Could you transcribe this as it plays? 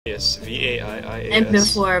Yes, V-A-I-I-A-S. And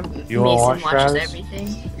before You wanna Mason watch, watches Travis? everything.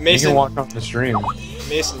 You Mason, can watch on the stream.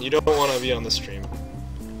 Mason, you don't want to be on the stream.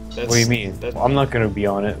 That's, What do you mean? that- Well, I'm not gonna be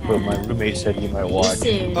on it, but my roommate said he might watch.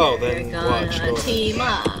 Mason, Oh, then we're watch, gonna go ahead. team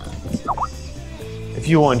up. If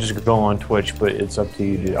you want, just go on Twitch, but it's up to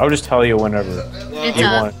you, dude. I'll just tell you whenever It's you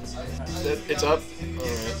up. want. It's up?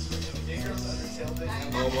 Alright.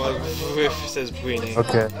 Oh my, whiff says Queenie.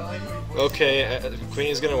 Okay. Okay,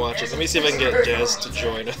 Queenie's gonna watch it. Let me see if I can get Jazz to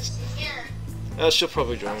join us. She'll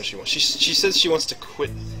probably join when she wants. She says she wants to quit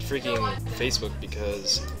freaking Facebook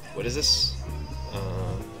because... What is this?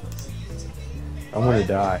 I'm gonna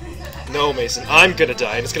die. No, Mason, I'm gonna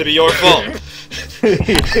die, and it's gonna be your fault!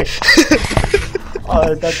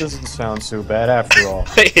 That doesn't sound so bad after all.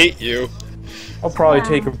 I hate you. I'll probably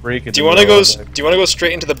take a break. Do you want to go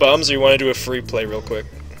straight into the bums, or you want to do a free play real quick?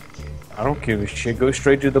 I don't give a shit. Go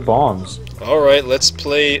straight to the bombs. Alright, let's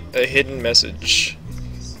play a hidden message.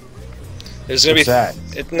 There's gonna What's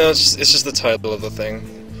be... that? No, it's just the title of the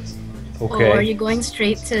thing. Okay. Oh, are you going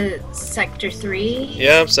straight to Sector 3?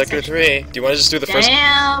 Yeah, Sector 3. Do you want to just do the first...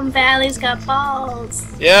 Damn, Valley's got balls.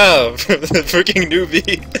 Yeah, the freaking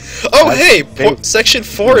newbie. Oh, hey! Section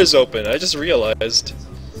 4 is open, I just realized.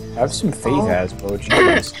 Have some faith, Oh. Hasbro.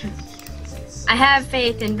 Jeez. I have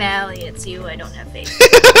faith in Valley. It's you I don't have faith.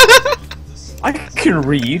 I can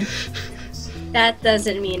read. That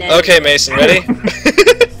doesn't mean anything. Okay, Mason, ready?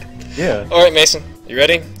 Yeah. Alright, Mason, you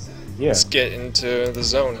ready? Yeah. Let's get into the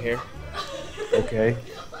zone here. Okay.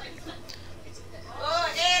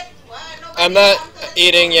 I'm not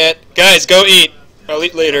eating yet. Guys, go eat. I'll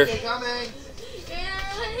eat later.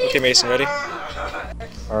 Okay, Mason, ready?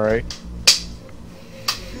 All right.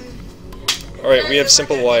 Alright, we have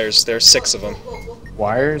simple wires. There are 6 of them.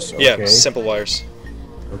 Wires. Okay. Yeah, simple wires.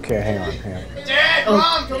 Okay. Hang on. Hang on. Dad, Oh.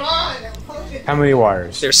 Mom, come on! How many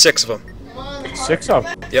wires? There's 6 of them. 6 of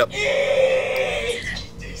them. Yep.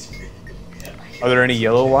 Are there any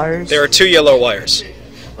yellow wires? There are 2 yellow wires.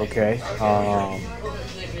 Okay.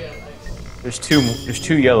 There's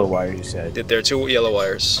two yellow wires. You said. There are 2 yellow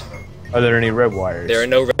wires. Are there any red wires? There are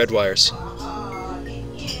no red wires. Okay,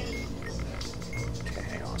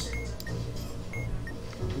 hang on.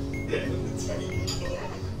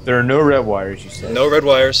 There are no red wires. You said. No red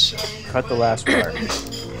wires. Cut the last wire.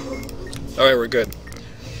 Alright, we're good.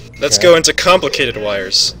 Let's Okay. go into complicated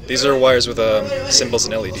wires. These are wires with symbols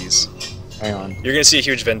and LEDs. Hang on. You're gonna see a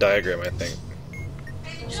huge Venn diagram, I think.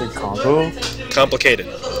 You said combo. Complicated.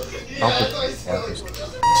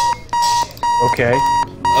 Okay.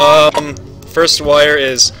 First wire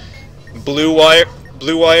is blue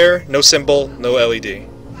wire, no symbol, no LED.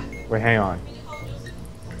 Wait. Hang on.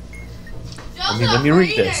 Let me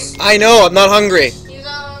read this. I know, I'm not hungry.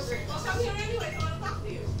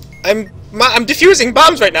 I'm defusing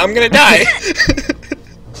bombs right now, I'm gonna die.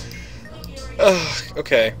 Ugh,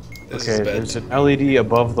 okay. This Okay. is bad. There's an LED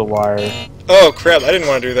above the wire. Oh crap, I didn't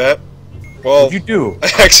want to do that. Well, What'd you do?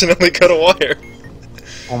 I accidentally cut a wire.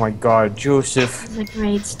 Oh my God, Joseph. It's a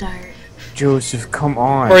great start. Joseph, come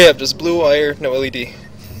on. Hurry up, just blue wire, no LED.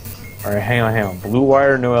 All right. Hang on. Blue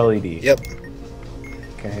wire, no LED. Yep.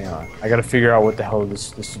 Okay. Hang on. I gotta figure out what the hell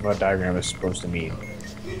this diagram is supposed to mean.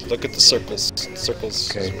 Look at the circles. Circles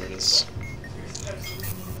Okay. is where it is.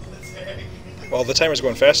 Well, the timer's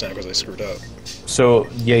going fast now because I screwed up. So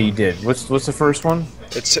yeah, you did. What's the first one?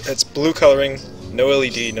 It's blue coloring, no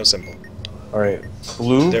LED, no symbol. All right.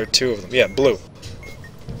 Blue. There are 2 of them. Yeah, blue.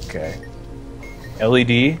 Okay.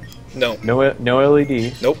 LED. No. No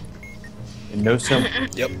LED. Nope. And no symbol.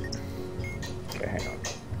 Yep. Okay. Hang on.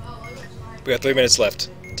 We got 3 minutes left.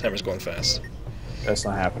 Timer's going fast. That's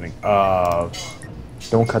not happening.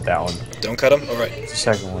 Don't cut that one. Don't cut them. All right. It's the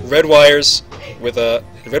second one. Red wires with a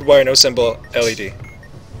red wire, no symbol, LED.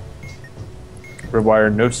 Red wire,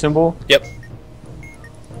 no symbol. Yep.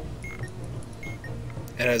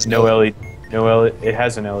 And it has No LED. No LED. It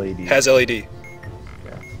has an LED. Has LED.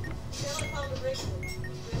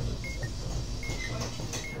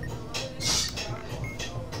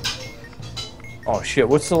 Oh shit!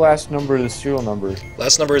 What's the last number of the serial number?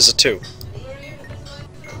 Last number is a 2.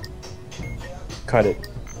 Cut it.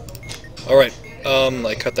 All right.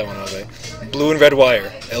 I cut that one out of the way. Blue and red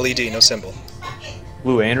wire, LED, no symbol.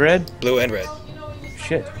 Blue and red. Blue and red.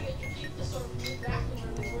 Shit.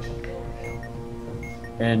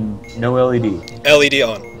 And no LED. LED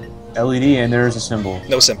on, LED and there is a symbol.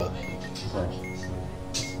 no symbol. Okay.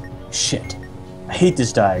 Shit. I hate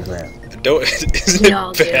this diagram. Don't. Isn't We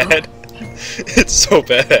all it do. bad? It's so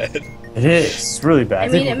bad. It is. It's really bad. I I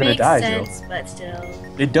think mean, we're it gonna makes die, sense, but still.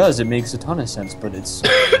 Joe. It does. It makes a ton of sense, but it's.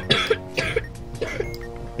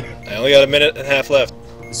 I only got a minute and a half left.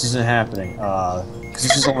 This isn't happening.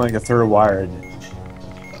 Because it's just only like a third wire in it.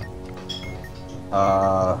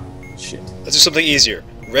 Shit. Let's do something easier.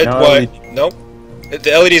 Red No wire. LED. Nope.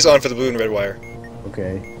 The LED is on for the blue and red wire.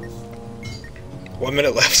 Okay. 1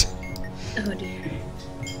 minute left. Oh dear.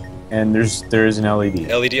 And there is an LED.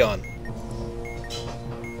 LED on.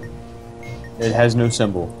 It has no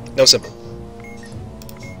symbol. No symbol.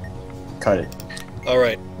 Cut it.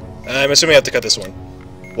 Alright. I'm assuming I have to cut this one.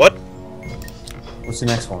 What? What's the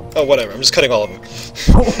next one? Oh, whatever. I'm just cutting all of them.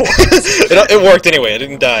 It worked anyway. I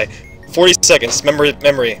didn't die. 40 seconds. Memory.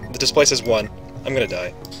 The display says 1. I'm gonna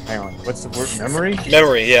die. Hang on. What's the word? Memory?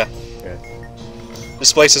 Memory, yeah. Okay.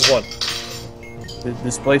 Display says 1. The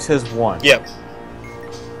display says 1. Yeah.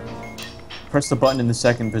 Press the button in the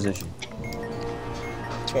second position.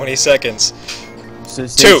 20 seconds.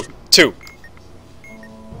 Says 2. 2.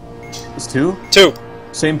 It's 2? 2.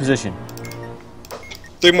 Same position.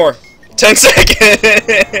 3 more. 10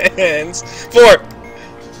 seconds. 4.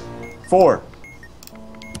 4.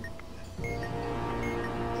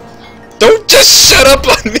 Don't just shut up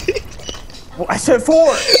on me. Well, I said 4!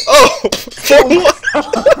 Oh, 4 more.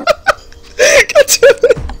 God damn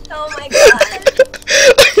it. Oh my god.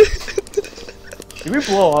 Did we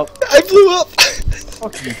blow up? I blew up.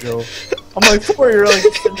 Fuck you, Joe. I'm like 4, you're like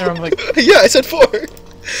sitting there, I'm like... Yeah, I said 4.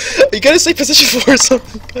 You gotta say position 4 or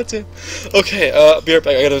something. God damn. Okay, be right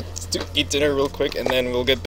back. I gotta eat dinner real quick and then we'll get